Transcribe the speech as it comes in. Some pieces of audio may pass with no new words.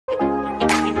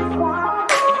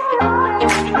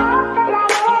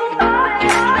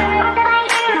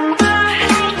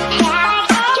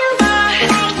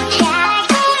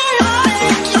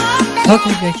Oke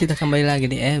guys, kita kembali lagi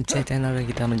di MC channel dan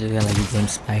kita menjalankan lagi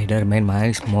game Spider-Man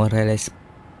Miles Morales.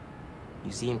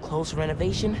 You see him close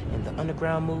renovation, and the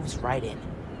underground moves right in.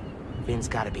 Finn's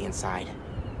gotta be inside.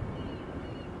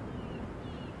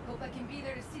 Hope I can be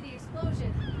there to see the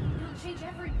explosion. It'll change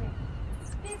everything.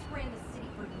 Vince ran the city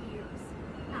for years.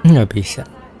 Nggak bisa.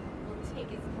 Will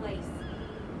take his place.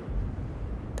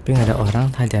 Tapi nggak ada orang,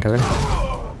 hajar kan?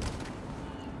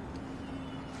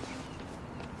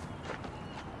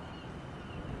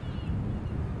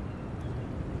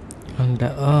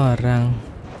 Ada orang.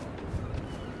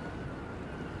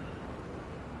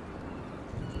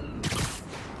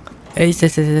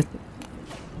 Set.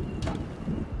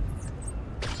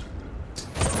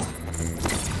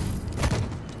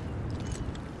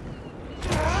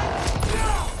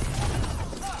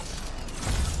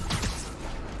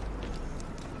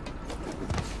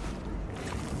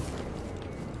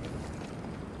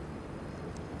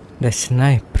 Ada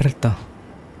sniper toh.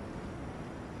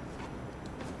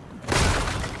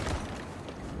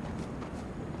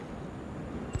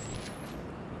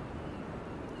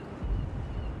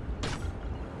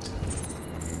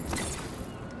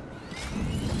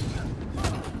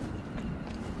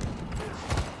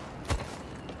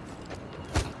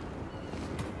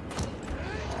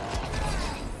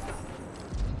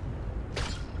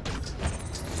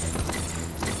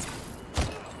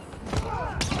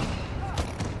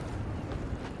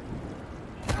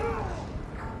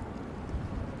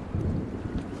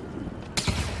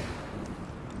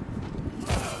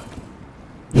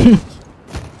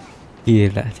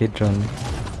 Gila si drone.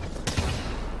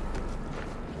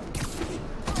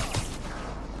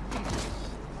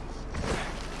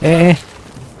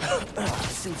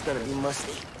 Suit's gonna be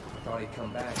musty. Thought he'd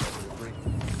come back after the break.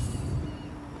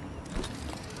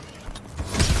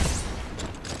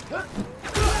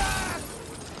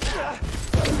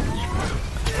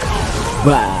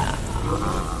 Wah.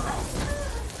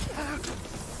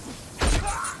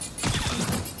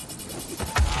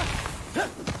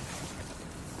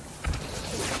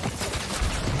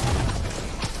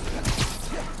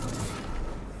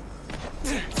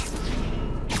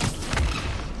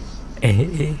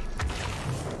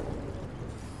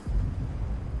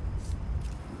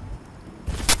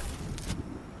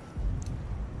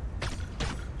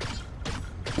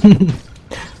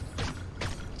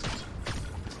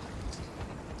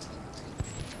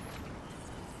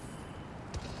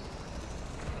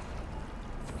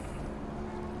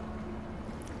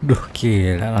 Duh,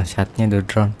 gila loncatnya tuh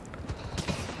drone.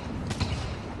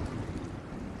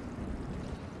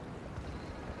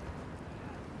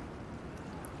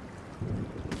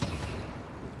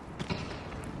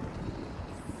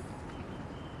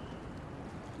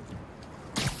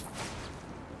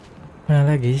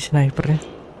 Mana lagi snipernya?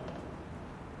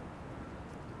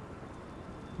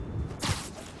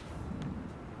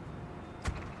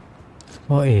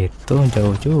 Oh itu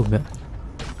jauh juga.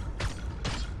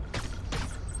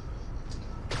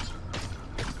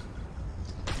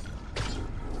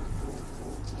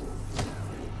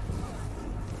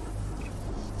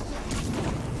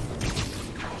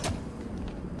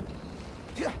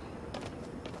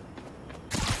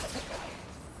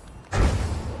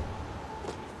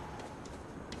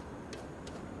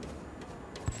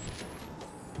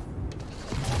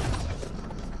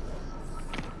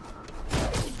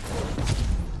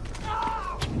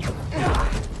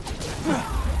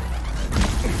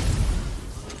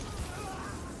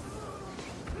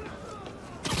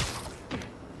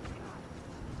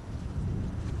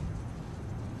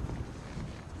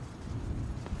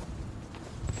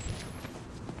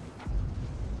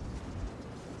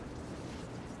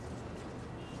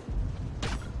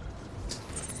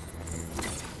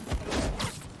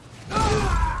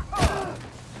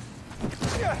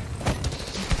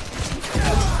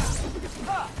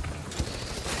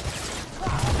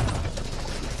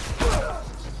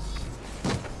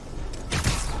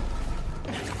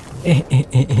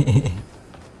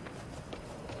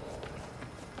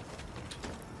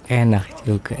 Enak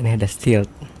juga nih, ada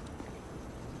shield.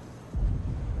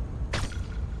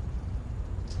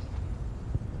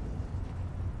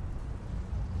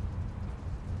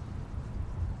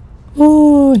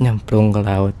 Nyemplung ke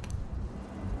laut.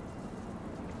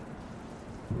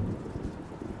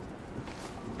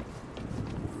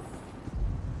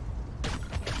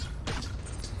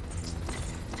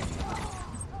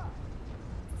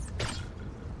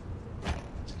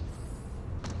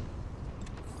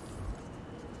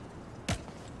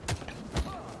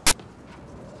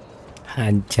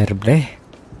 Hajar bleh.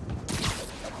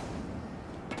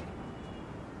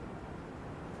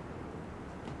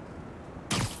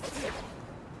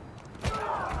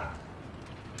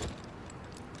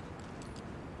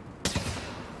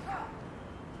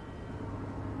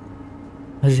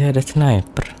 Masih ada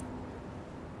sniper.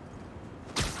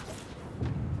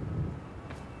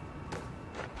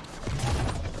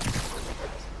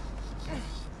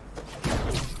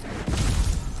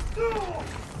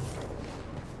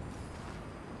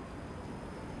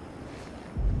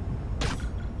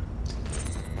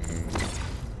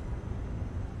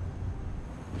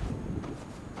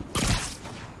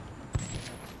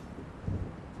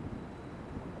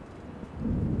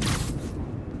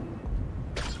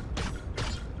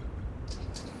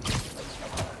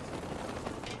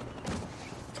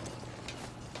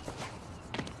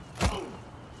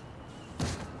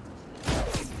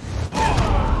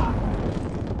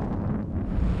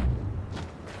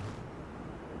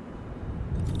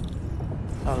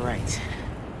 All right.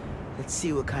 Let's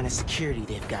see what kind of security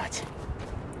they've got.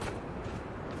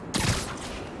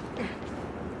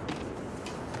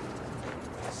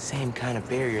 Same kind of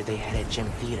barrier they had at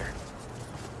Gym Theater.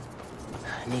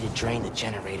 I need to drain the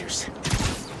generators.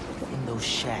 In those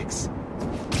shacks.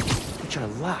 Which are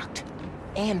locked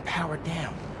and powered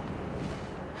down.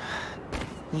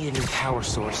 Need a new power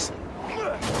source.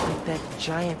 Like that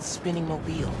giant spinning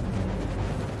mobile.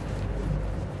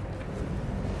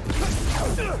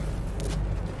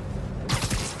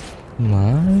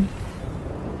 Mal,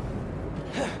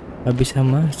 gak bisa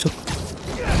masuk.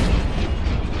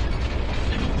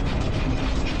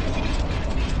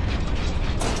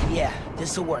 Yeah,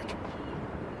 this'll work.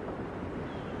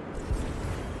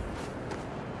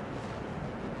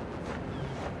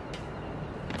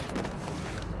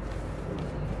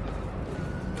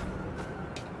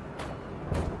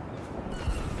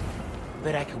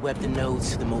 Bet I could web the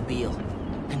nodes to the mobile.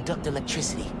 Conduct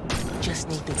electricity. Just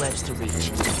need the webs to reach.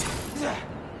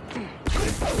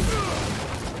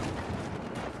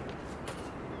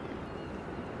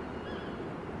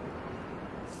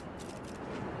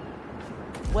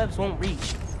 Webs won't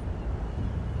reach.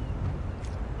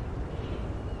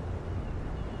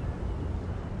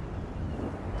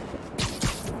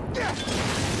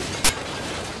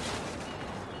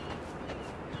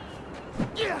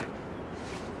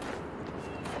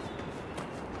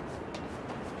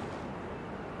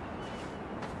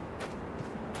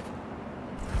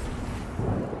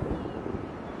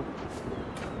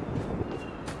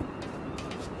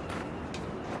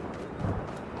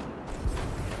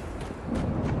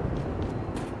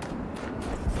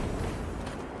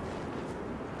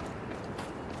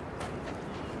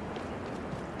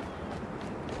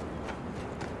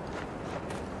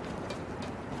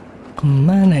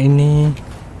 Kemana ini?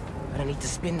 But I need to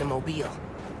spin the mobile.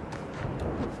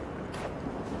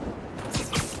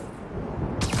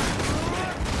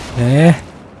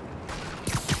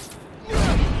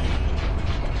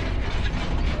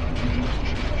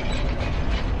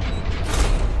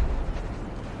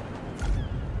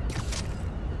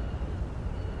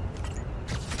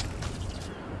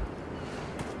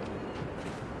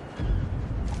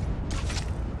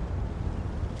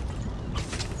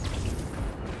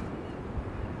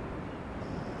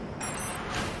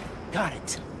 Got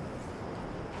it.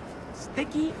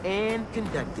 Sticky and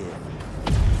conductive.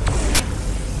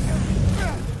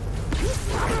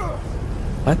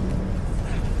 What?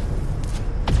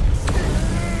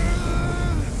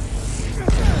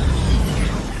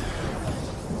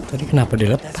 Tadi kenapa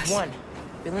dilepas? That's one.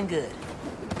 Feeling good.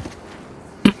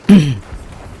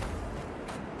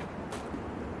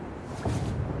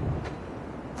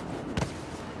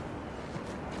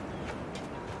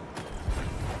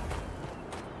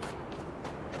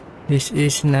 This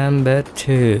is number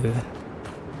 2.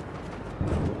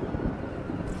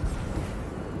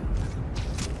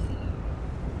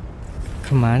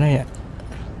 Kemana ya?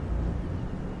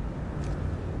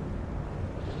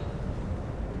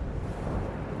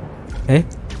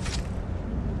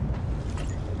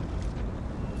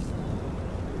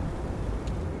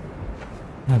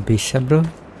 Nggak bisa, bro.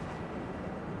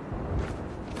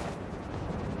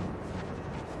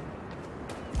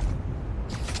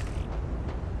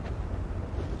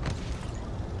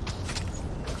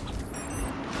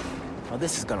 Oh,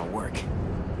 this is gonna work.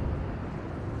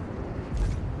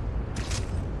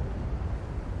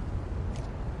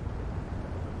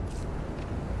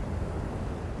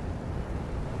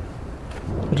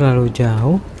 Terlalu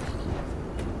jauh.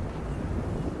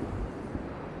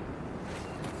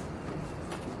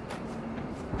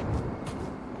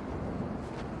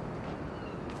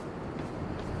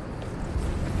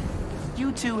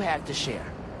 You two have to share.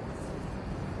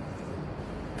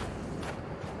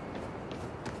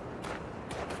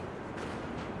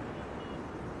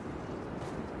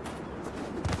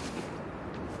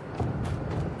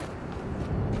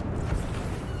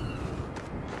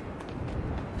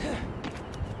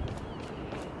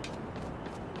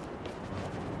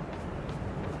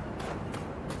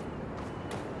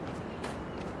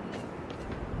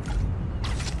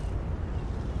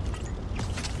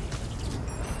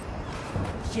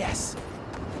 Yes.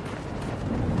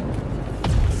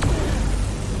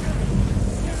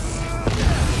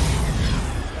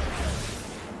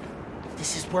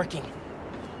 This is working.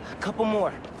 A couple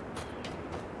more.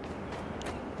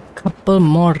 Couple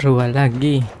more, 2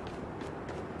 lagi.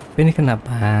 Ini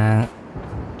kenapa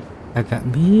agak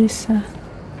bisa?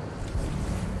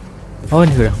 Oh,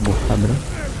 ini udah buka, bro.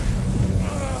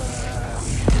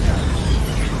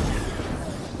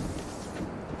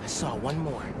 I saw one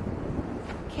more.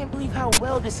 Can't believe how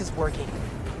well this is working.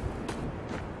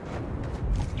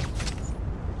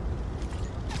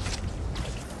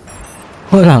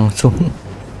 Oh, langsung.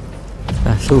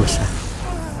 Susah.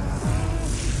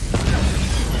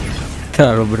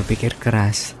 Terlalu berpikir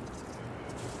keras.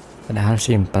 Padahal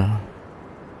simple.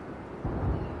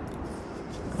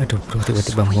 Aduh bro,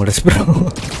 tiba-tiba mulus bro.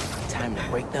 Time to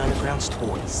break the underground's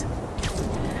toys.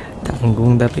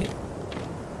 Tanggung tapi.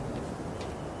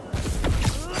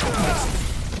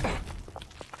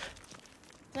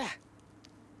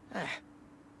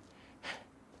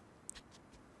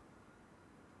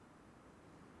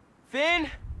 Finn,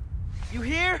 you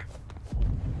here?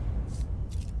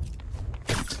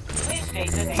 Please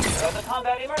state the nature of the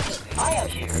combat emergency. I am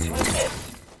here to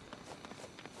assist.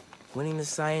 Winning the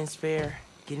science fair,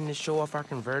 getting to show off our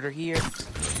converter here.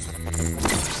 I'm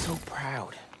so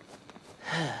proud.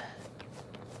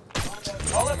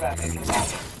 Holographic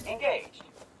companion engaged.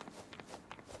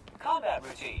 Combat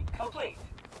routine complete.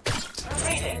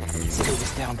 Reading. So it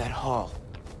was down that hall.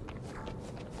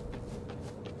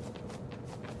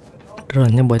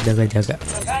 Drone-nya buat jaga-jaga.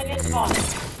 Companion spawn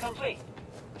complete.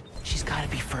 She's gotta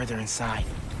be further inside.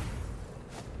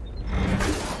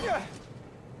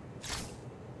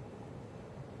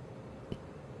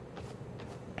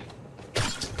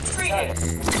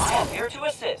 Greetings. I am here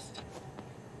to assist.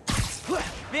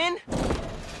 Finn?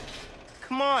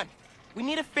 Come on. We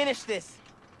need to finish this.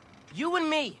 You and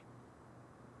me.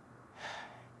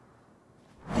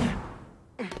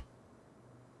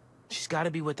 She's gotta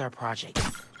be with our project.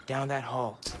 Down that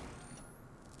hall.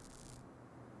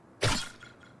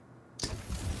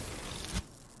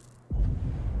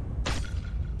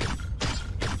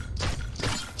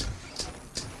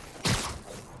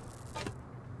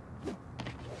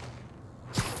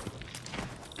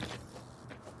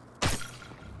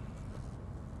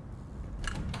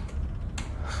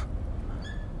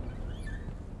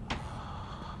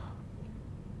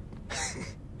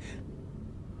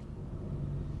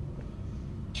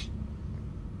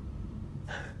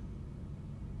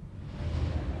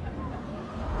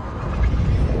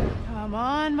 Come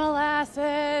on,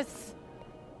 molasses.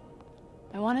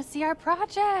 I want to see our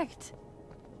project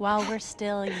while we're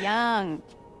still young.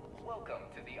 Welcome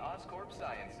to the Oscorp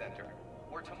Science Center,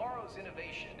 where tomorrow's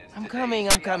innovation is I'm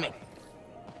today's coming.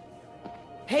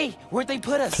 Hey, where'd they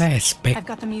put us? Flashback. I've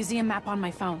got the museum map on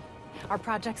my phone. Our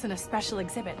project's in a special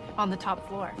exhibit on the top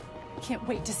floor. Can't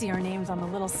wait to see our names on the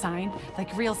little sign,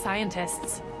 like real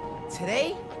scientists.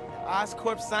 Today,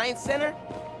 Oscorp Science Center.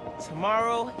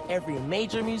 Tomorrow, every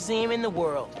major museum in the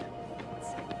world.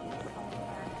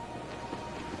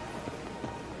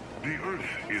 The Earth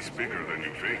is bigger than you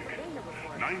think.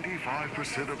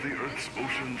 95% of the Earth's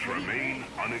oceans remain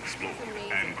unexplored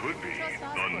and could be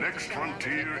the next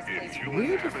frontier in human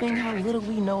Weird to think how habitation. little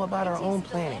we know about our own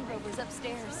planet.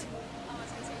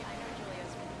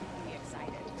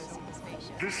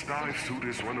 This dive suit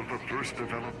is one of the first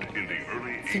developed in the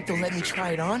early 18th Think they'll let me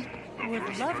try it on? The Would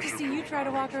first love to pressure see you try to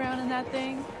walk around in that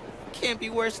thing. Can't be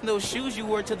worse than those shoes you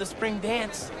wore to the spring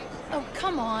dance. Oh,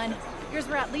 come on. Yours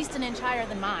were at least an inch higher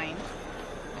than mine.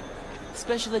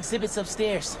 Special exhibits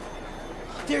upstairs.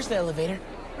 There's the elevator.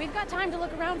 We've got time to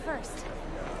look around first.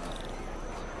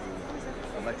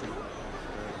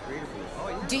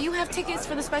 Do you have tickets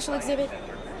for the special exhibit?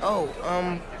 Oh,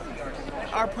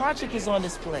 our project is on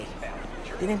display.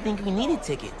 Didn't think we needed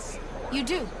tickets. You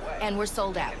do, and we're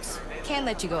sold out. Can't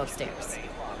let you go upstairs.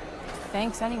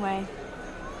 Thanks anyway.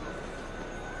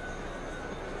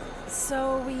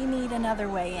 So we need another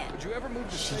way in.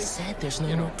 She said there's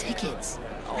no more tickets.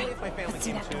 Let's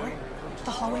see that door.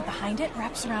 The hallway behind it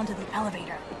wraps around to the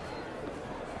elevator.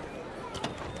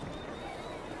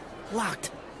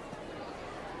 Locked.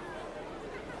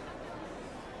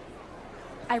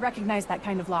 I recognize that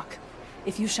kind of lock.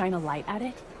 If you shine a light at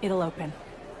it, it'll open.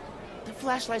 The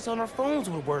flashlights on our phones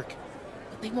would work,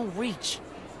 but they won't reach.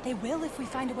 They will if we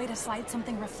find a way to slide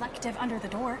something reflective under the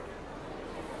door.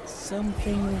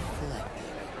 Something reflective.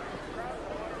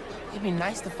 It'd be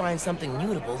nice to find something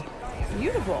mutable.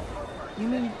 Mutable? You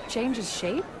mean changes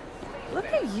shape? Look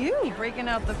at you breaking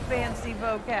out the fancy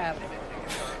vocab.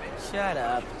 Shut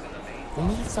up. We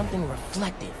need something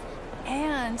reflective.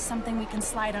 And something we can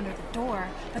slide under the door,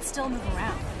 but still move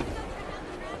around.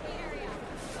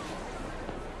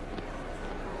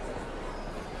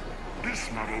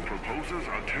 This model proposes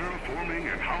a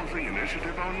terraforming and housing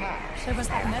initiative on Mars. There was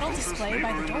that metal display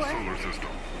by the door.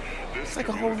 It's like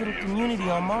a whole little community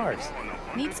on Mars.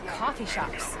 Needs coffee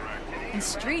shops and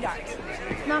street art.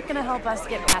 Not gonna help us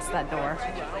get past that door.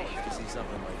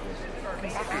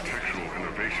 Architectural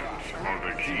innovations are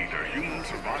the key to human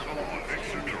survival on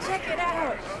extraterrestrial. Check it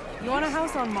out. You want a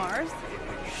house on Mars?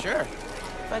 Sure.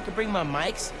 If I could bring my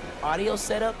mics, audio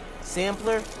setup,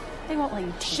 sampler, They won't let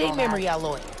you keep shape all that. memory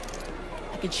alloy.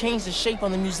 I could change the shape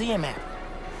on the museum app.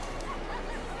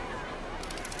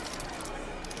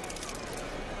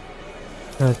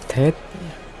 Rotate.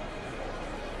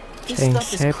 This Change stuff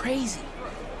shape. is crazy.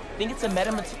 Think it's a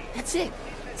metamaterial? That's it.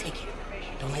 Take it.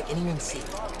 Don't let anyone see.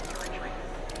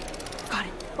 Got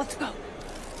it. Let's go.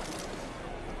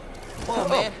 Whoa,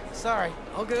 man. Sorry.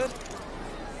 All good.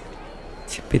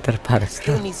 Si Peter Parker.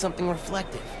 Still need something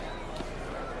reflective.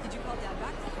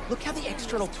 Look how the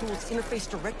external tools interface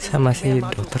directly Sama with si the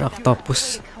command module. Dokter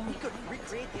Octopus. We could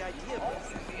recreate the idea of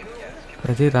this.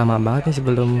 Berarti lama banget nih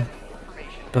sebelum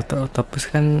Dokter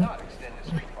Octopus kan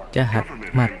jahat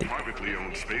mati. Privately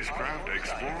owned spacecraft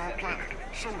explore our planet,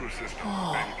 solar system,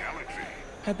 and galaxy.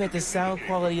 I bet the sound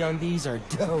quality on these are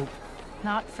dope.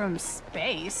 Not from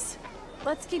space.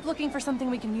 Let's keep looking for something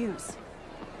we can use.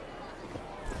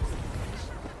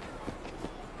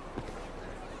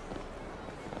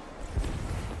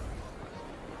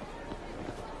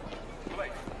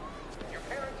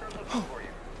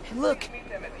 Hey, look.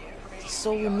 These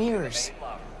solar mirrors.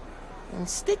 And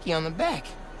sticky on the back.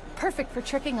 Perfect for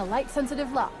tricking a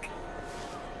light-sensitive lock.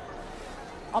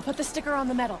 I'll put the sticker on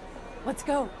the metal. Let's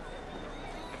go.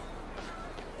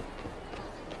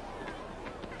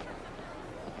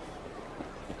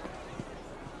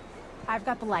 I've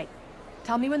got the light.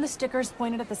 Tell me when the sticker's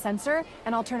pointed at the sensor,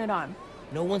 and I'll turn it on.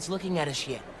 No one's looking at us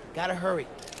yet. Gotta hurry.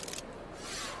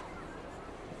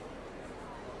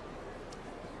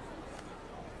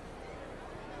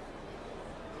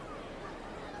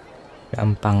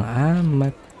 Gampang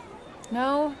amat.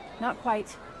 No, not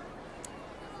quite.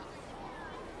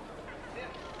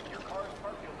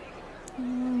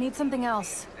 Need something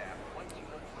else.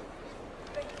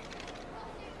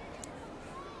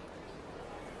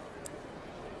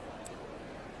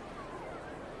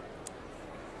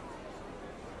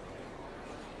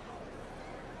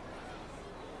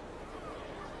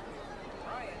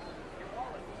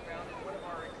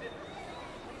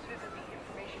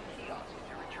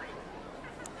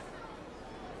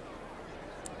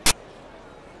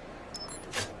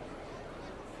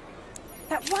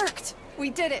 That worked! We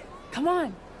did it! Come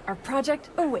on! Our project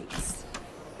awaits.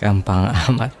 Gampang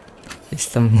amat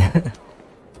sistemnya.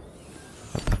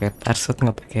 Nggak pakai password,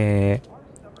 nggak pakai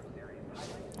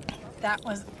That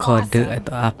was kode awesome.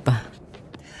 atau apa.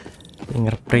 I'm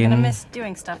gonna Fingerprint, miss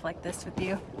doing stuff like this with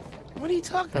you. What are you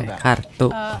talking about? kartu.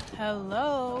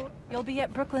 Hello? You'll be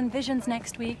at Brooklyn Visions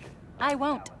next week. I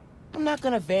won't. I'm not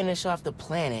gonna vanish off the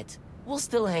planet. We'll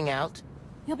still hang out.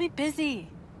 You'll be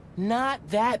busy. Not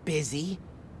that busy.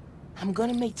 I'm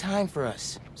gonna make time for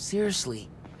us. Seriously.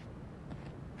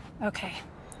 Okay.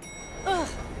 Ugh,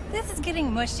 this is getting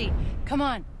mushy. Come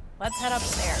on, let's head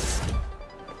upstairs.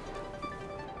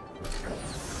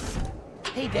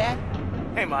 Hey, Dad.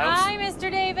 Hey, Miles. Hi,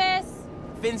 Mr. Davis.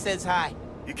 Finn says hi.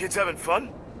 You kids having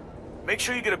fun? Make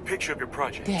sure you get a picture of your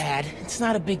project. Dad, it's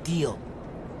not a big deal.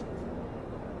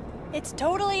 It's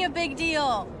totally a big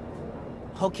deal.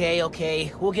 Okay,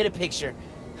 okay. We'll get a picture.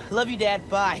 Love you, Dad.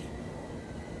 Bye.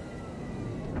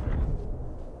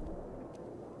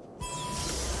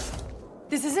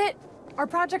 This is it. Our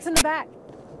project's in the back.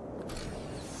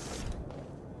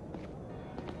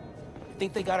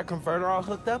 Think they got a converter all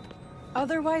hooked up?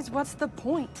 Otherwise, what's the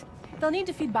point? They'll need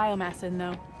to feed biomass in,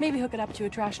 though. Maybe hook it up to a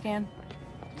trash can.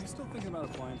 You still thinking about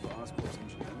applying for Oscorp's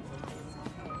engineering?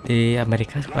 Di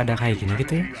Amerika suka ada kayak gini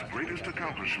gitu ya. These greatest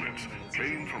accomplishments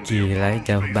came from the Gila,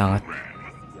 jauh banget.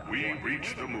 We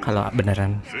reached the moon. Kalau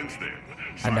beneran Since then,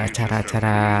 ada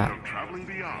acara-acara traveling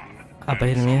beyond. apa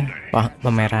ini namanya,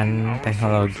 pameran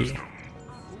teknologi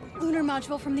Lunar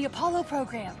module from the Apollo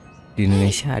program. di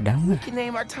Indonesia ada We nggak? can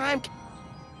name our time.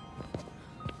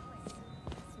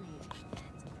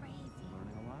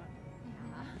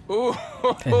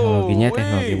 Teknologinya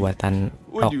teknologi buatan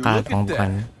lokal dong,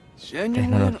 bukan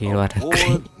teknologi luar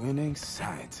negeri. Award-winning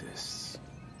scientists.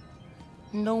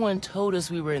 No one told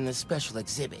us we were in the special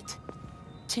exhibit.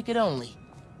 Ticket only.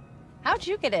 How'd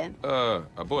you get in?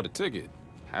 I bought a ticket.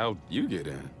 How'd you get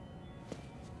in?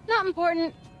 Not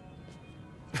important.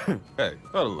 Hey,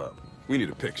 huddle up. We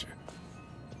need a picture.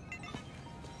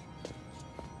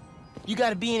 You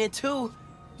gotta be in it too.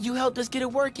 You helped us get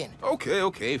it working.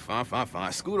 Okay,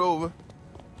 fine. Scoot over.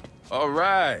 All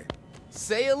right.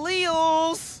 Say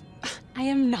alleles. I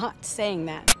am not saying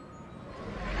that.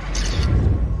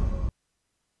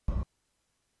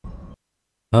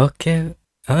 Oke.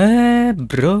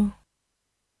 Bro.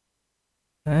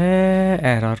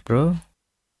 Error, bro.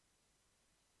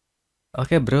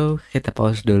 Oke, bro, kita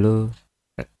pause dulu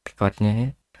recordnya ya.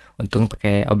 Untung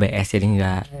pakai OBS jadi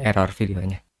nggak error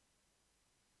videonya.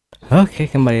 Oke,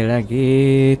 kembali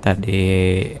lagi. Tadi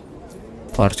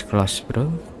force close, bro.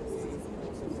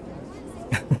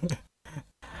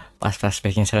 Pas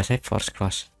flashbacknya selesai, force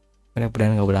close.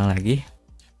 Mudah-mudahan nggak ulang lagi.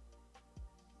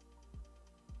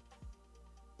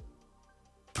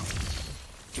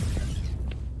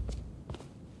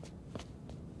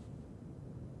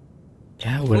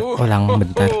 Ya, ulang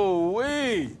bentar. Oh,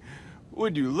 wait.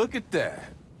 Would you look at that?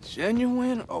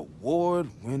 Genuine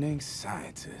award-winning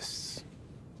scientists.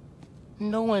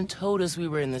 No one told us we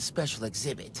were in the special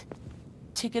exhibit.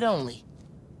 Ticket only.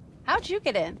 How'd you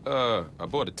get in? I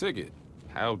bought a ticket.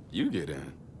 How'd you get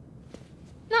in?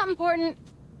 Not important.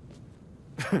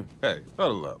 Hey,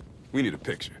 huddle up. We need a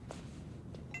picture.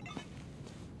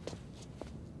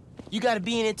 You gotta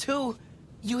be in it too.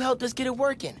 You helped us get it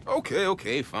working.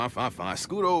 Okay, fine.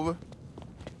 Scoot over.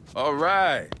 All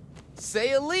right.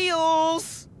 Say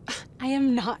alleles. I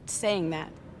am not saying that.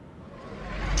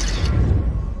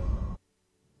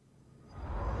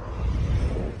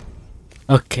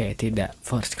 Oke, tidak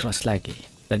force close lagi.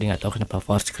 Tadi nggak tahu kenapa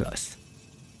force close.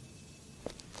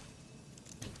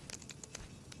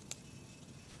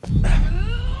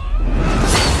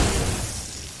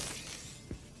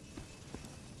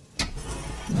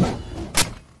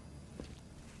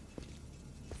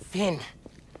 Finn,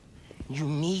 you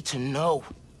need to know.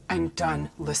 I'm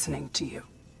done listening to you.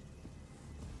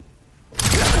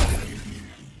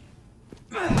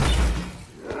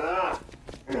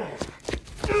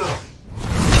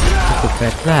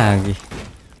 Kupet lagi.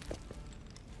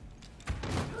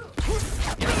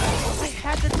 I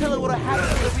had to tell her what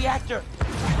happened to the reactor.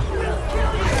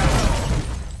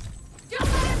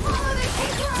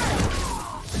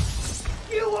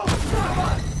 You won't stop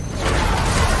us!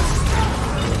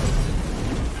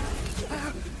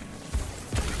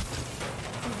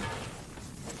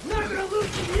 Not gonna lose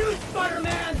to you,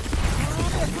 Spider-Man!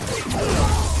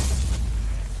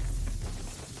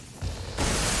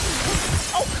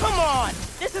 Oh, come on!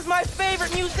 This is my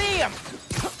favorite museum!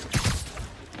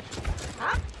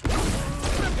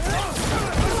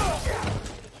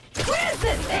 Where's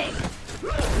this thing?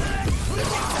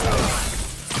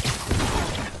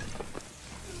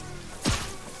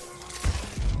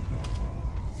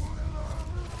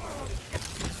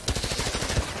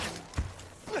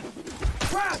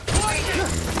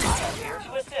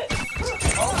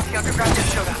 The underground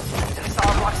just showed up. I saw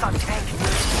a Roxxon tank.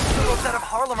 The roads out of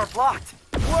Harlem are blocked.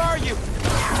 Where are you?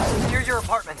 Near your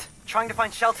apartment, trying to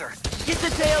find shelter. Get to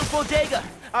Dale's bodega.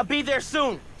 I'll be there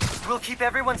soon. We'll keep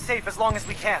everyone safe as long as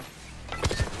we can.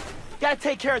 Gotta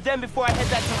take care of them before I head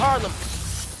back to Harlem.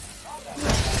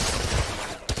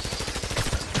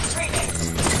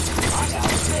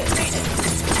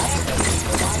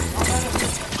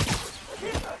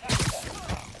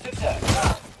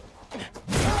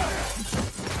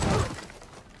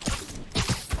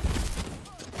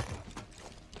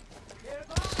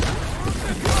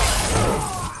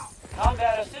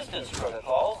 Combat assistance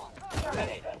protocol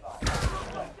terminated.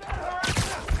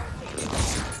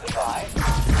 Goodbye.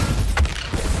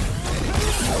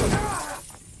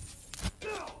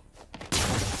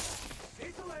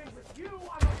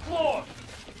 Floor.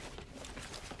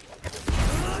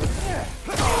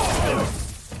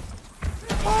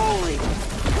 Holy!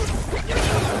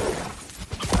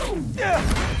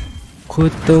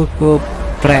 Kutu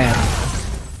kupret.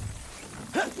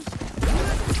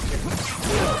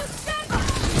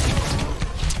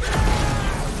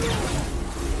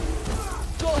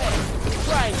 Go ahead.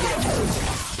 Try and get it.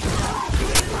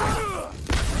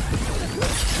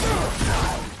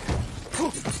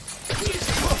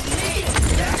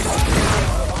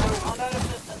 Combat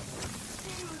assistance.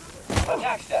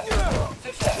 Attack step.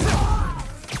 Success.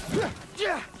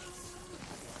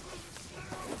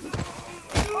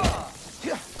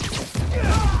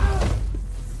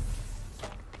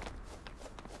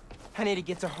 I need to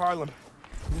get to Harlem.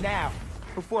 Now.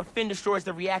 Before Finn destroys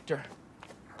the reactor.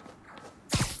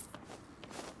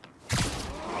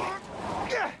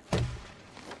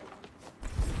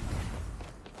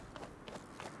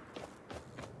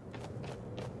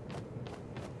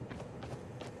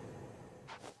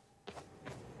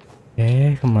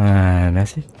 Kemana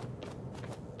sih?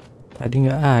 Tadi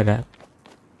nggak ada.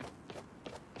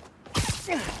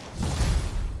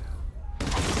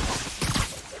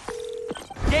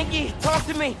 Genki, talk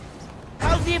to me.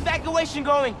 How's the evacuation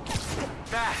going?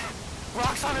 Bad.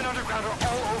 Roxxon and Underground are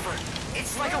all over.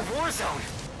 It's like a war zone.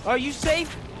 Are you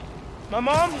safe? My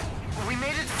mom? We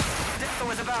made it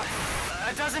with about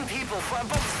a dozen people,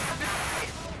 but...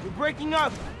 You're breaking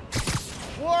up.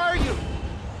 Where are you?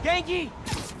 Genki!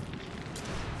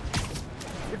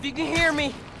 If you can hear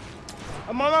me,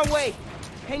 I'm on my way.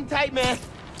 Hang tight, man.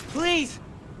 Please.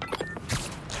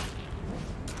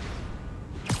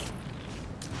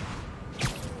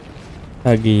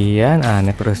 Lagian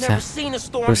aneh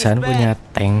perusahaan punya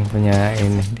tank, punya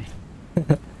ini.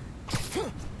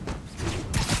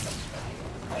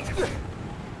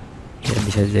 Ya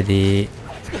bisa jadi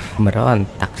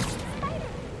berontak.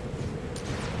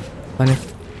 Apa nih?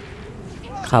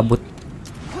 Kabut.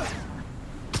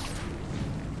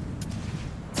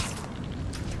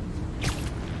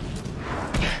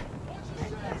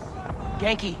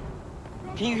 Genki,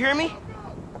 can you hear me?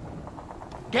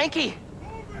 Genki!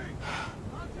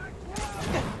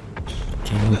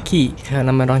 Genki,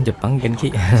 karena nama orang Jepang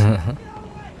Genki. I'm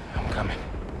coming.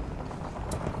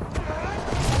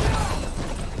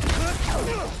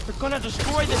 They're gonna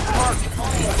destroy this park.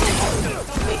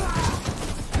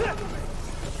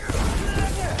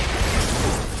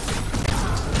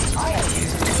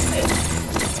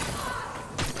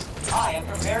 I am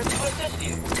prepared to assist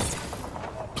you.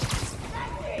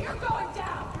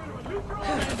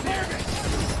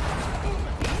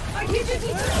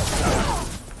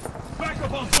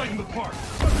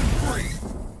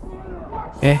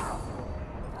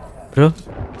 Bro,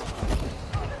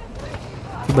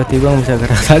 tiba-tiba bisa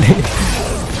gerak tadi.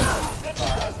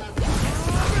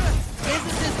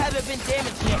 Businesses haven't been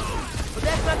damaged yet, but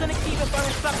that's not gonna keep us from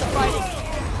stop the fighting.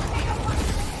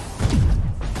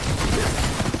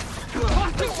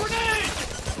 Toxic grenade!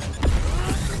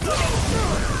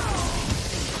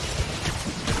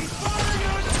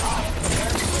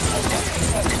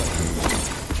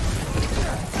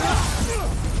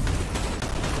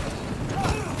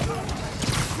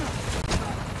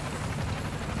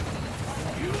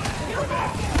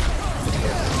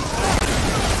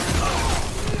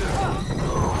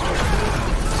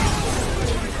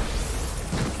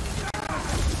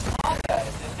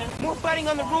 More fighting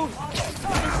on the roof. This is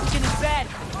getting bad.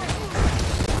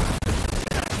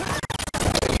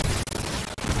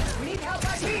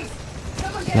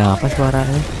 Nah, apa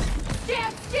suaranya?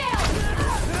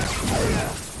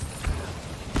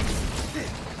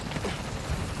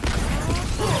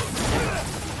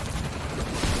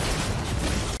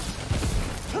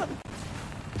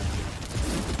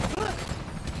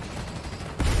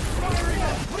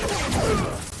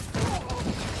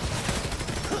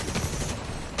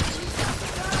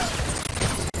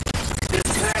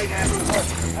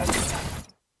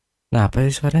 Nah, apa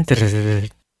sih suaranya?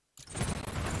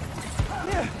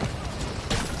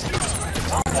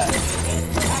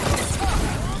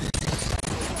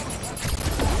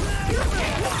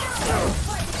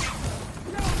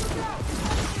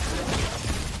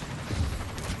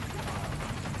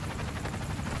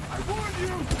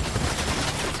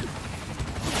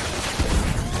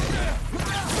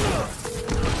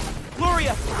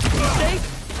 Gloria, you safe?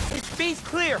 This space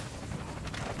clear.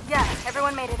 Yeah,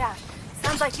 everyone made it out.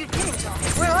 Sounds like you did it, John.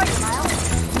 Where are you, Miles?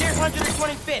 Near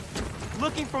 125th.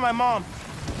 Looking for my mom.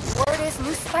 Word is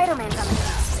new Spider-Man's on the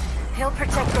loose. He'll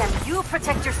protect them. You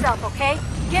protect yourself, okay?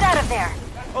 Get out of there.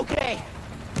 Okay.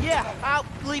 Yeah, I'll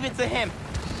leave it to him.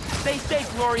 Stay safe,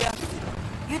 Gloria.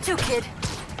 You too, kid.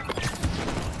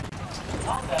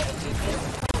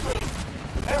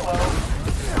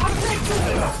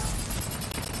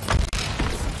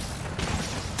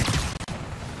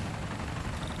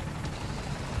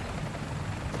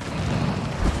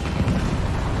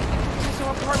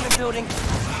 Apartment building.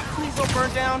 Please don't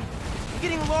burn down. I'm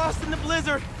getting lost in the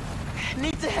blizzard.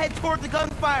 Need to head toward the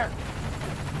gunfire.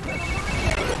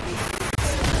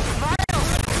 Miles!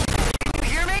 Can you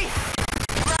hear me?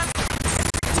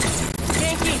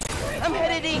 Genki, I'm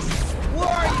headed east. Where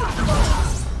are you?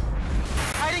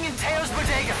 Hiding in Teo's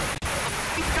bodega.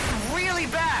 It's gotten really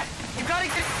bad. You gotta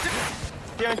get...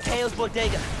 They're in Teo's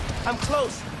bodega. I'm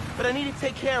close, but I need to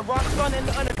take care of Roxxon and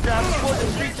the underground before the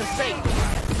streets are safe.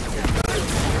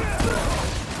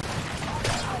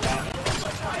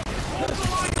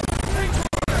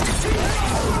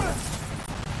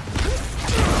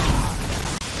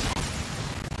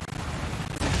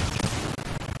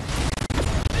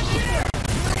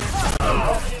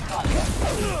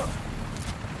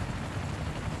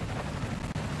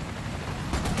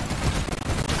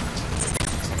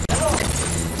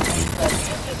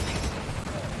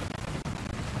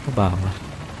 Ke bawah.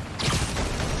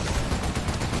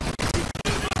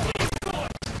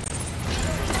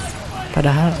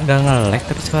 Padahal nggak nge-lag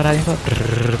tapi suaranya kok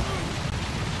brrrr.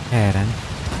 Heran.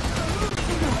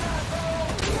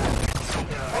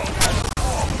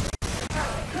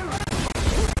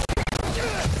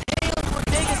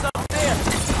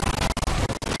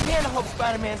 Man, I hope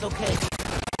Spider-Man's okay.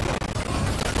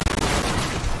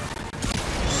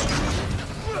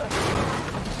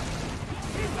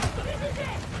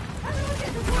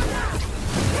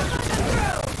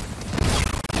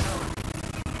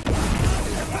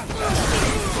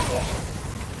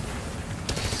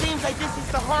 Seems like this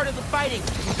is the heart of the fighting.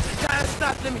 Gotta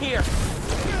stop them here.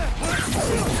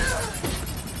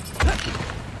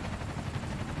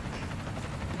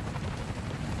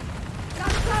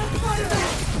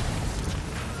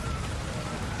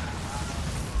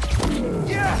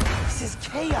 This is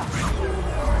chaos.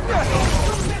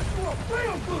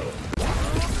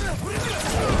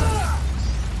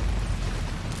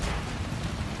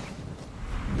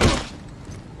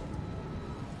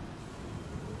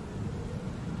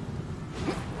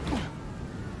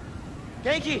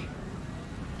 Yankee!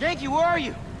 Yankee, where are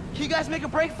you? Can you guys make a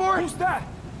break for it? Who's that?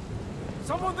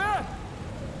 Someone there?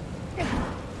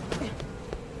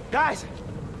 Guys!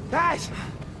 Guys!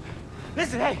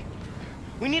 Listen, hey!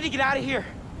 We need to get out of here.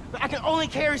 I can only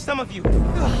carry some of you.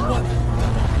 What?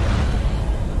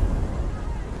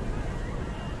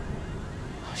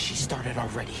 Oh, she started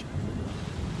already.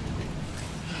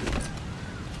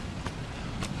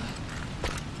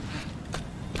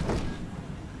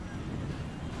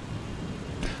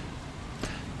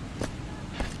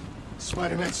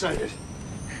 Spider-Man sighted.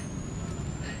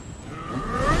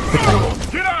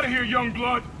 Get out of here, young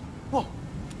blood! Whoa.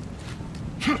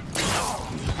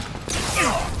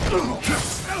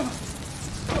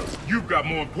 You've got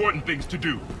more important things to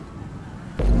do.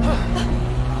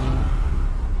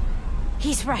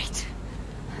 He's right.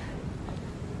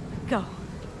 Go.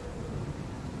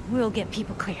 We'll get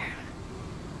people clear.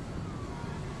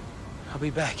 I'll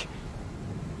be back.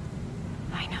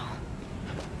 I know.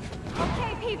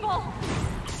 Okay, people!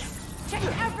 Check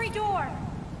every door!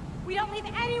 We don't leave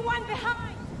anyone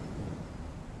behind!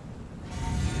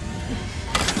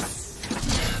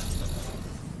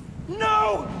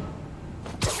 No!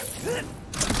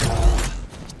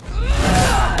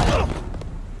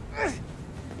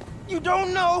 You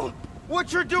don't know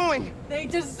what you're doing! They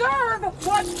deserve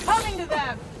what's coming to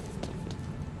them!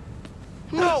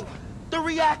 No! The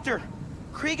reactor!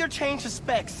 Krieger changed his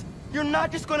specs. You're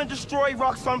not just gonna destroy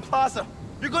Roxxon Plaza.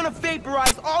 You're gonna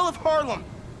vaporize all of Harlem!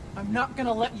 I'm not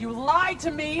gonna let you lie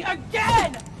to me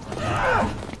again!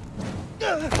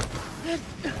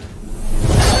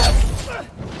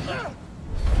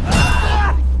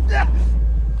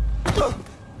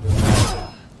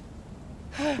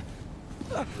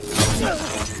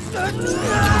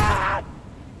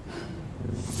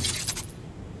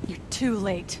 You're too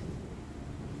late.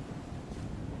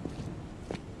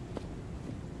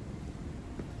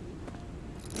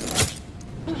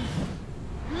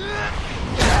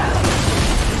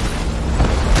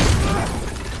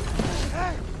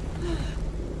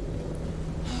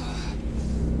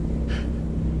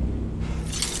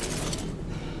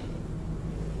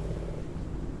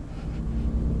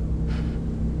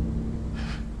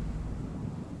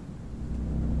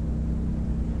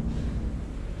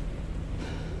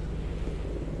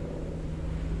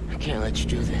 I can't let you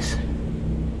do this.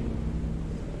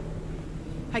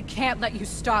 I can't let you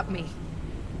stop me.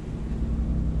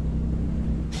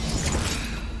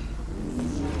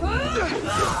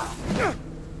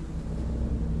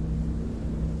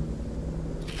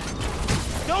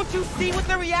 Don't you see what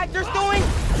the reactor's doing?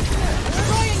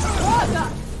 Destroying the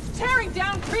plaza! Tearing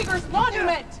down Krieger's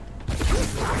monument!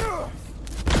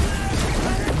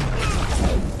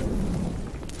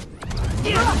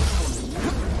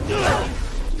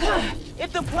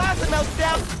 If the plaza melts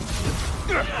down...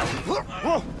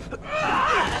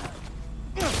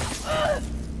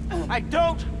 I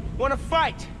don't want to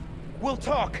fight. We'll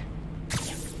talk.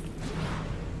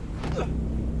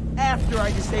 After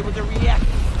I disable the reactor.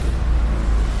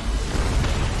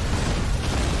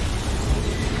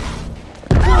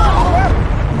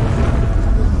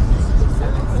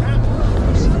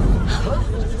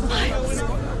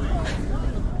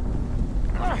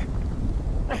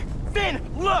 Finn,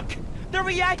 look! The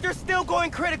reactor's still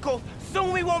going critical.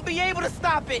 Soon we won't be able to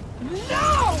stop it.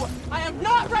 No! I am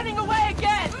not running away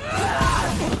again!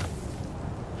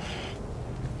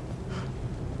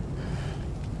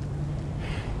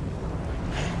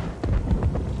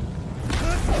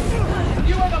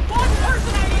 You are the one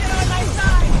person I needed on my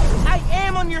side! I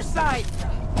am on your side.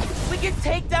 We can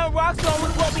take down Roxxon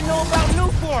with what we know about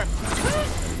Newform.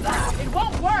 It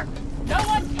won't work! No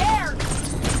one cares!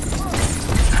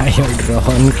 Ayo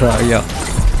drone kroyok.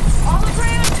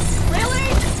 Really?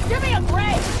 Give me a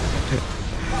break!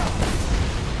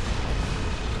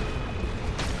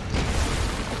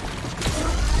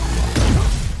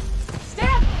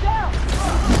 Stand down!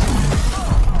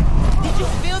 Did you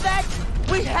feel that?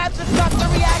 We have to stop the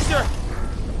reactor!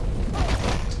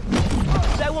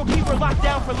 That won't keep her locked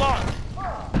down for long.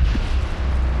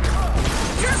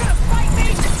 You're gonna fight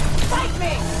me? Fight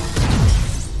me!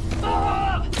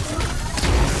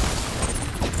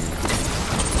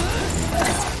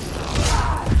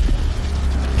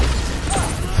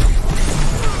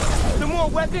 The more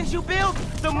weapons you build,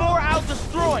 the more I'll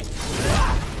destroy.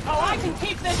 Oh, I can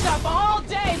keep this up all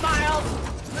day, Miles!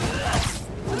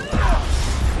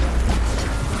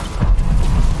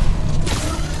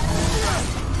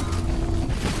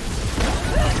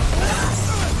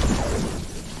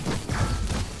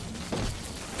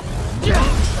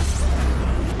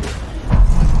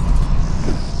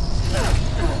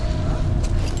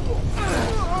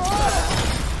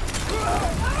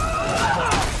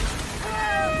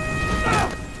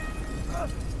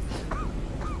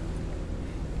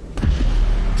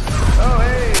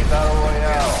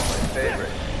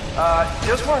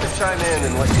 Just wanted to chime in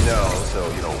and let you know, so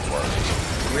you don't worry.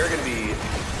 We're gonna be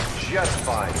just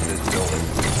fine if this building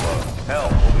is closed. Hell,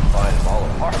 we'll be fine if all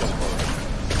of Harlem closes.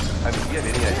 I mean, do you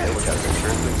have any idea what kind of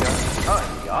insurance we've got?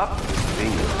 Yup,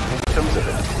 being victims of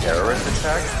a terrorist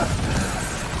attack?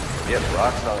 Get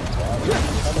rocks on top.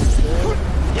 Coming soon.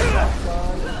 Rocks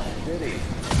on city.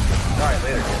 Alright,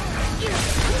 later, kid.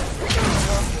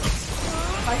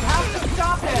 I have to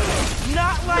stop him!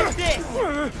 Not like this!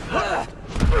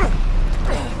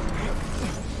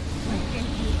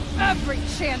 Every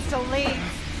chance to leave!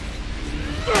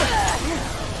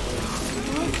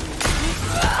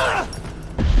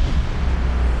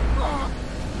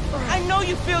 I know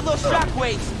you feel those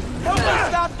shockwaves! Help me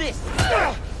stop this!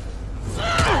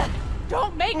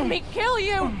 Don't make me kill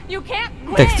you! You can't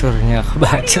win! Teksturnya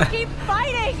Why do kebaca. you keep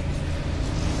fighting?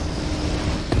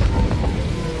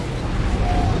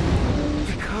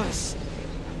 Because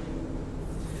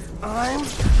I'm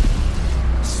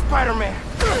Spider-Man.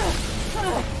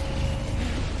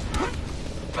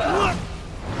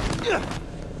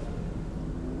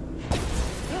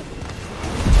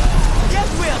 Yes,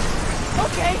 Will.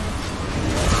 Okay.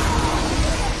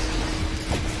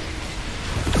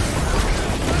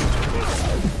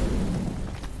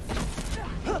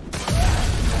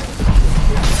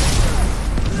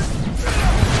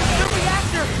 The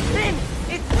reactor, Finn,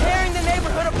 it's tearing the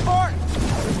neighborhood apart.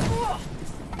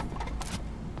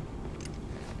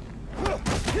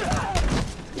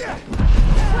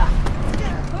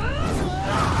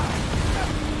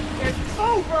 It's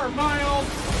over, Miles!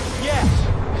 Yes,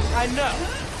 I know.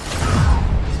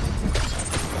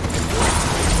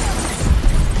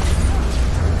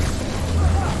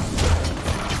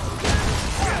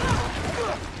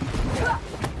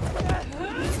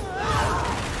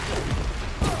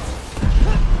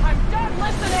 I'm done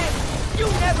listening! You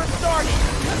never started!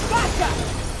 Gotcha!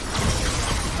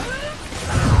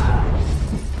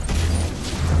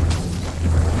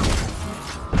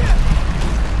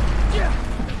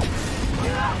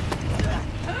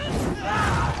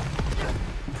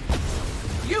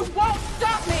 You won't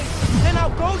stop me! Then I'll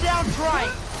go down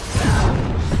trying.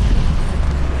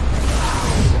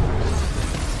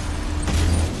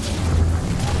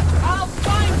 I'll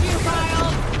find you,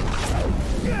 Miles!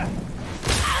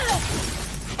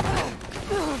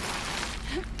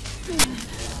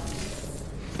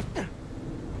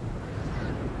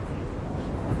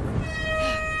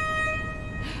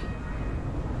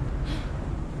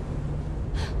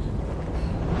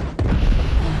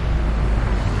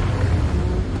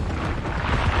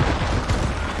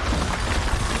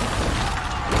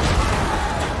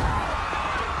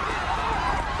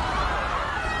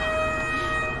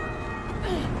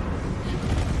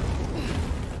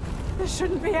 This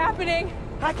shouldn't be happening!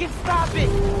 I can stop it!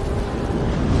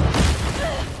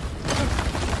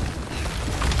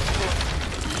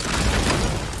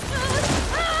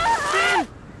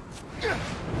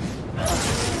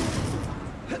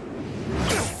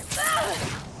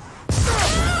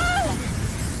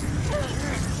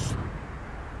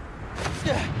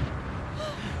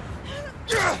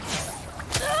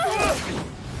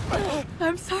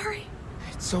 I'm sorry.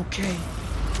 It's okay.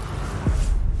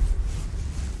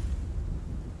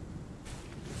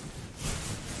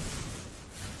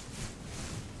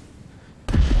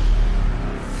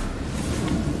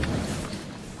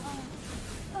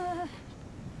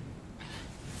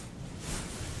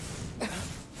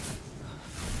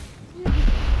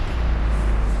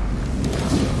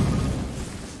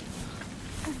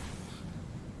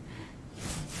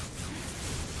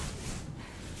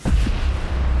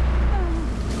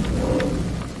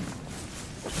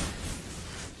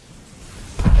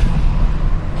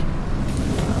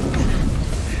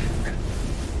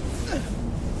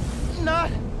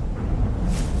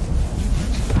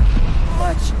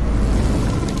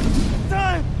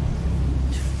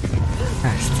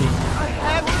 anjing.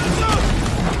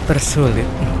 Persulit.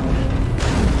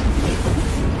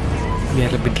 Biar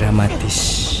lebih dramatis.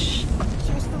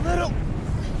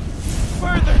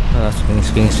 Kalau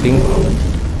swing.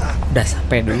 Udah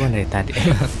sampai duluan dari tadi.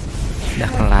 Udah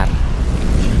kelar.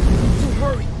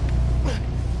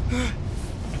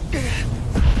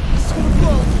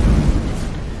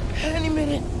 Any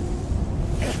minute.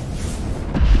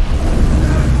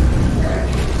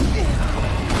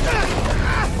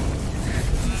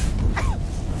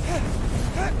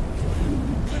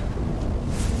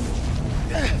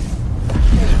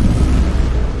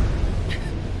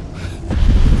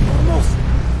 Almost.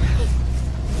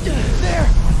 There.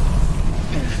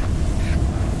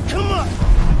 Come on.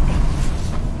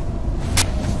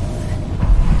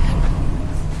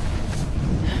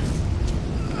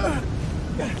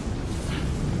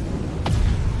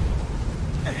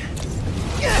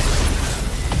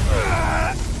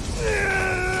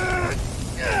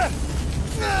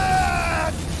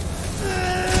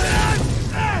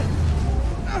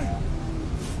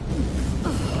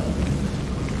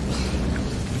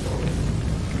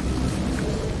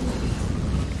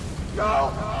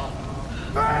 Go!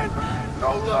 Man!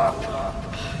 No luck!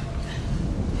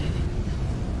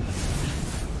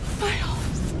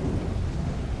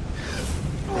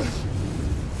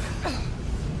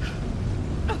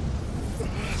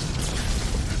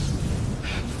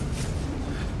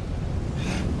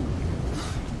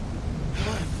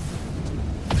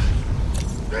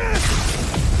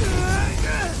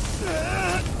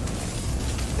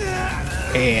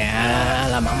 Iya,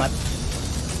 lama amat.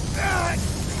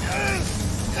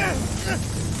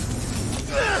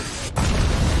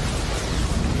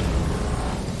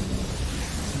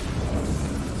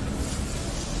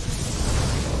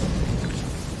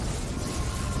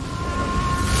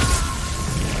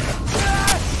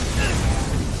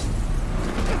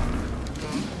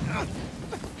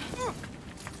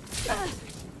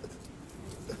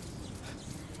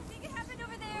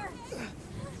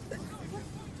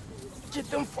 Get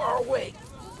them far away.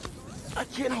 I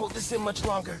can't hold this in much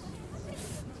longer.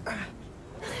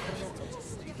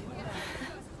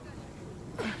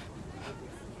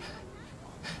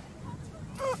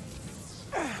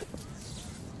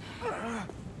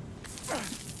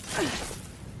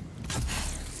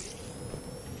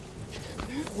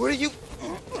 What are you...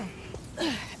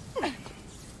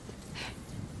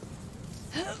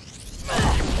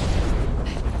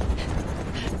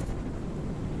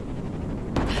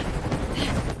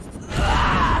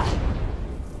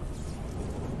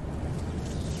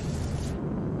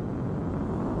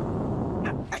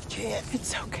 I can't.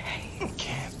 It's okay. I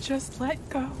can't. Just let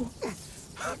go.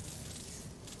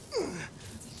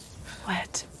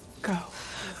 Let go.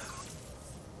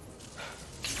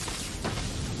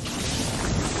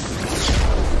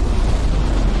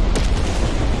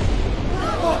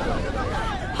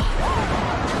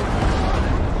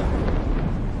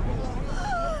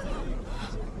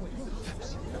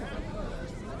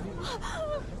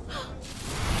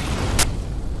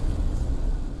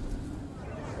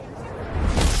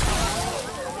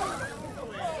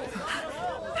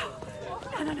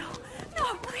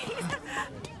 No, please.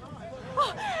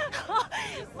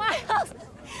 Miles!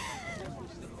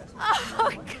 Oh,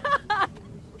 God!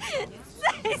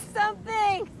 Say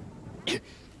something!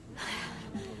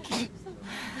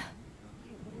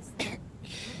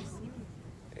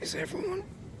 Is everyone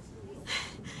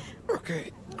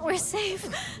okay? We're safe.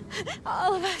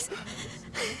 All of us.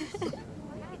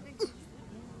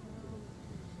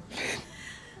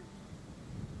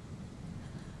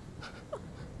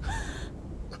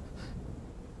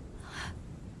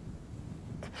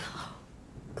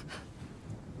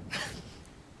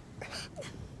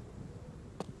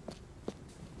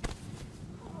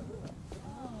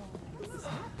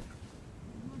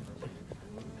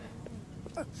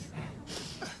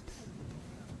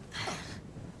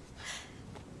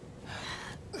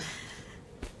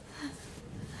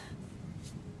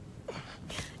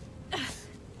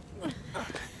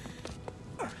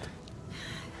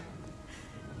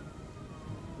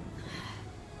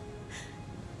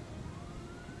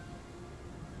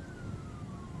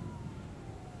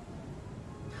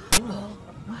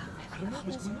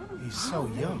 He's so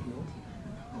young.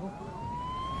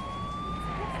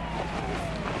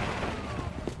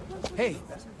 Hey,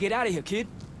 get out of here, kid.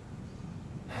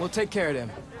 We'll take care of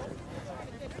them.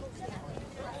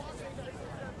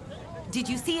 Did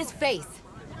you see his face?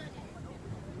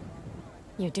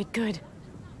 You did good,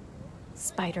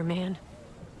 Spider-Man.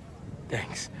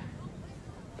 Thanks.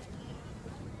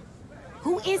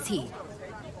 Who is he?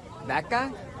 That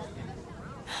guy?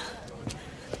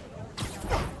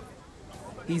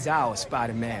 He's our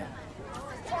Spider-Man.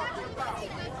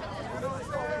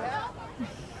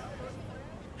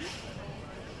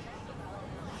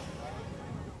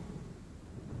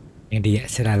 Dia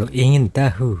selalu ingin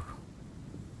tahu.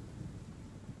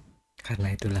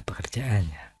 Karena itulah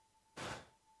pekerjaannya.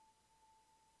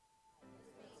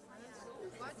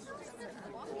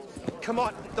 Come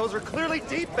on, those are clearly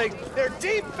deep fakes. They're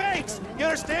deep fakes.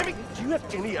 You understand me? Do you have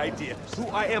any idea who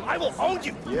I am? I will own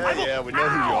you. Yeah, we know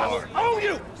who you are. I will own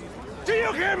you. Do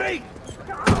you hear me?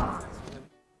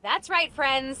 That's right,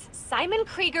 friends. Simon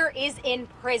Krieger is in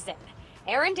prison.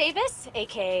 Aaron Davis,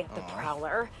 aka the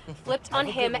Prowler, flipped on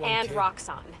him and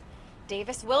Roxxon.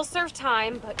 Davis will serve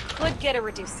time, but could get a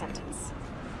reduced sentence.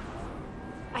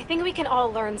 I think we can all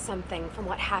learn something from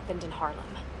what happened in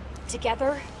Harlem.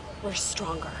 Together, we're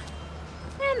stronger.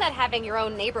 And that having your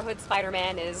own neighborhood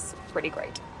Spider-Man is pretty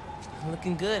great.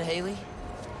 Looking good, Haley.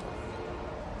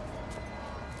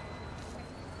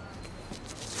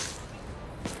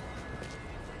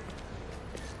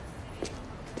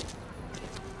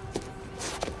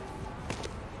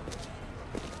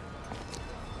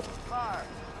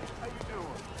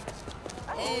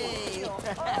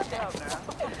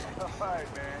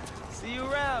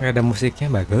 Gak ada musiknya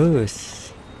bagus.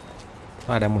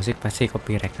 Kalau ada musik pasti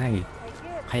copyright lagi.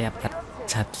 Kayak part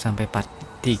 1 sampai part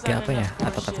 3 apa ya?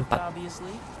 Atau part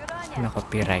 4. Kena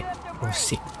copyright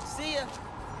musik.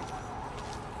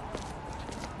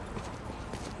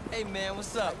 Hey man,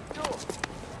 what's up?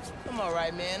 I'm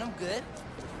alright man, I'm good.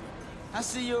 I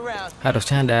see you around.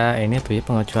 Harusnya ada ini tuh ya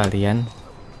pengecualian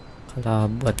kalau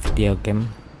buat video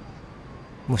game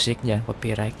musik jangan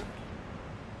copyright.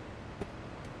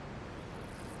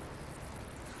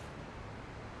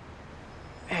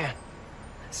 Man,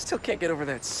 I still can't get over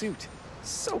that suit.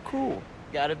 So cool.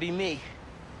 Gotta be me.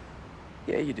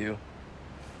 Yeah, you do.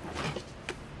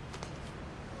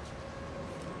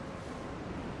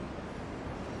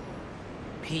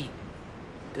 Pete,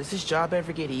 does this job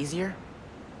ever get easier?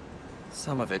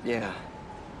 Some of it, yeah.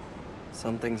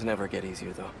 Some things never get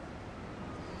easier, though.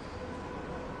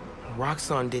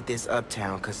 Roxxon did this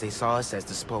uptown because they saw us as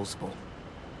disposable.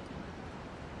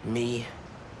 Me,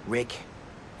 Rick,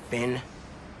 Finn,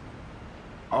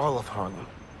 all of Harlem.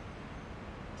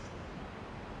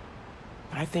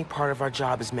 But I think part of our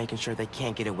job is making sure they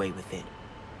can't get away with it.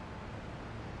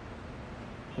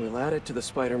 We'll add it to the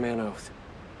Spider-Man oath.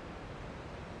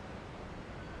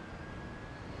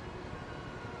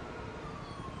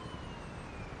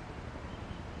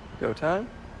 Go time?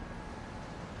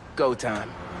 Go time.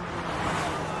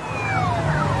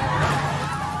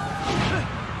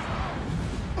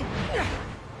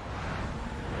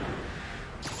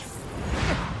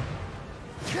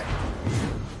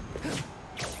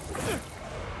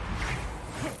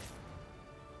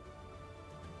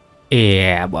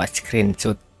 Iya, buat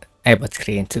screenshot. Buat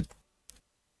screenshot.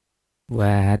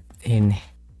 Buat ini.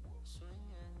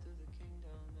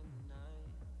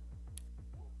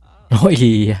 Oh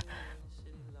iya.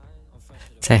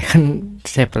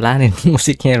 Saya pelanin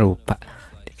musiknya lupa.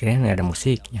 Dikirain nggak ada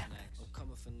musiknya.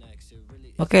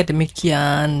 Oke,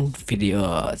 demikian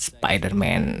video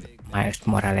Spider-Man Miles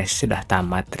Morales sudah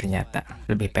tamat ternyata.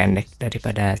 Lebih pendek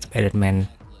daripada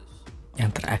Spider-Man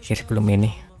yang terakhir sebelum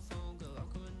ini.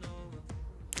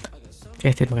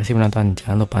 Oke, terima kasih menonton.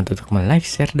 Jangan lupa untuk like,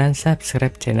 share, dan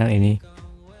subscribe channel ini.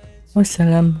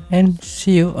 Wassalam, and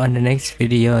see you on the next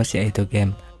video, yaitu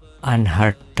game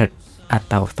Uncharted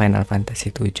atau Final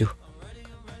Fantasy 7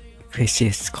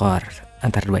 Crisis Core,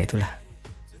 antara dua itulah,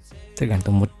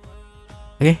 tergantung mood.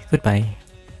 Oke, goodbye.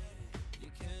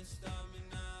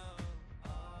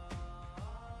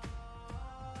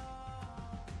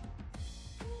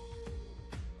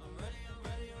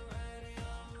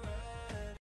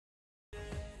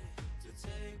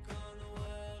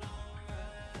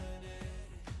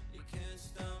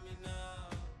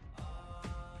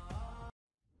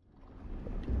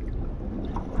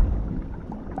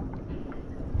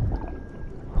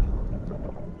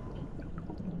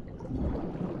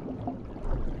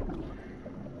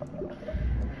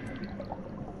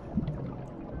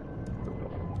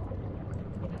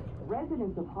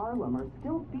 Residents of Harlem are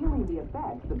still feeling the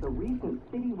effects of the recent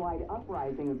citywide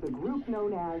uprising of the group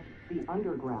known as the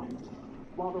Underground.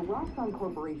 While the Roxxon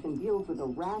Corporation deals with a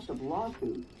rash of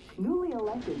lawsuits, newly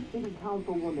elected City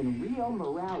Councilwoman Rio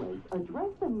Morales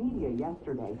addressed the media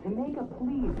yesterday to make a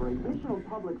plea for additional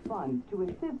public funds to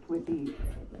assist with the...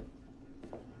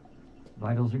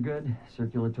 Vitals are good,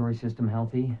 circulatory system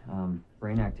healthy,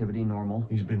 brain activity normal.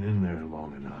 He's been in there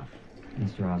long enough.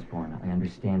 Mr. Osborn, I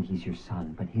understand he's your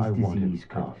son, but his disease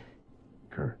could...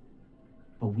 Kurt.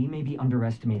 But we may be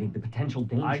underestimating the potential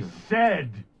danger. I said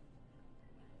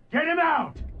Get him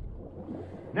out!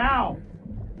 Now!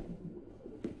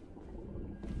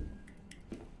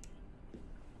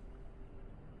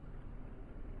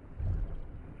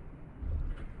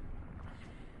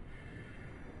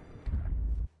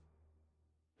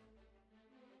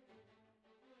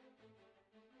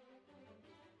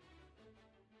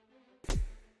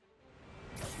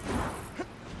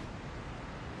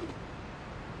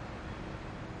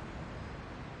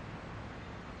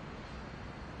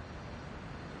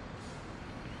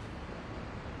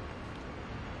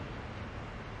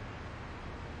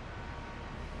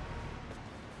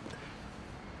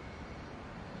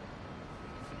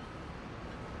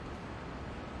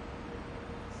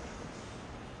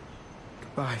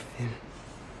 Goodbye, Finn.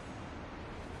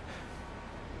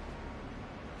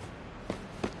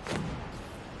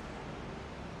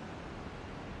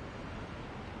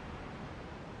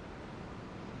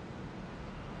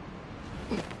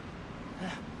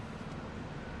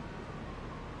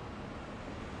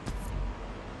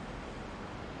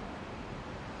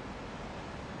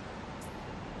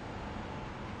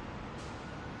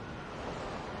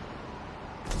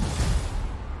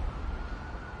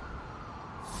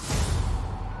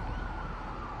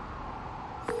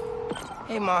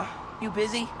 Hey, Ma. You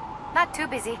busy? Not too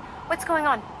busy. What's going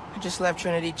on? I just left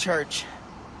Trinity Church.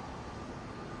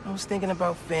 I was thinking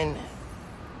about Finn.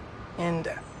 And...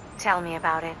 Tell me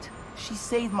about it. She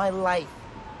saved my life.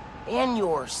 And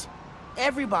yours.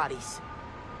 Everybody's.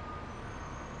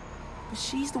 But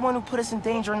she's the one who put us in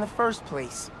danger in the first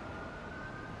place.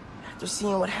 After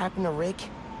seeing what happened to Rick...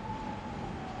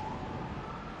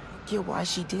 I get why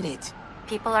she did it.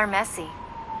 People are messy.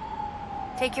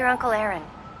 Take your Uncle Aaron.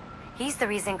 He's the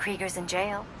reason Krieger's in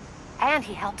jail. And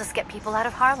he helped us get people out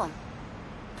of Harlem.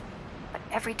 But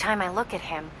every time I look at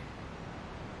him,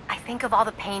 I think of all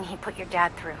the pain he put your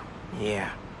dad through.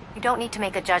 Yeah. You don't need to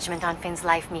make a judgment on Finn's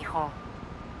life, mijo.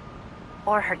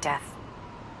 Or her death.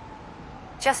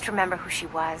 Just remember who she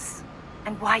was,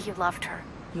 and why you loved her.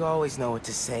 You always know what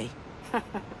to say.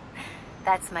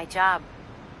 That's my job.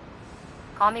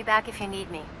 Call me back if you need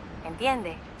me.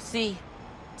 Entiende? Sí.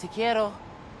 Te quiero.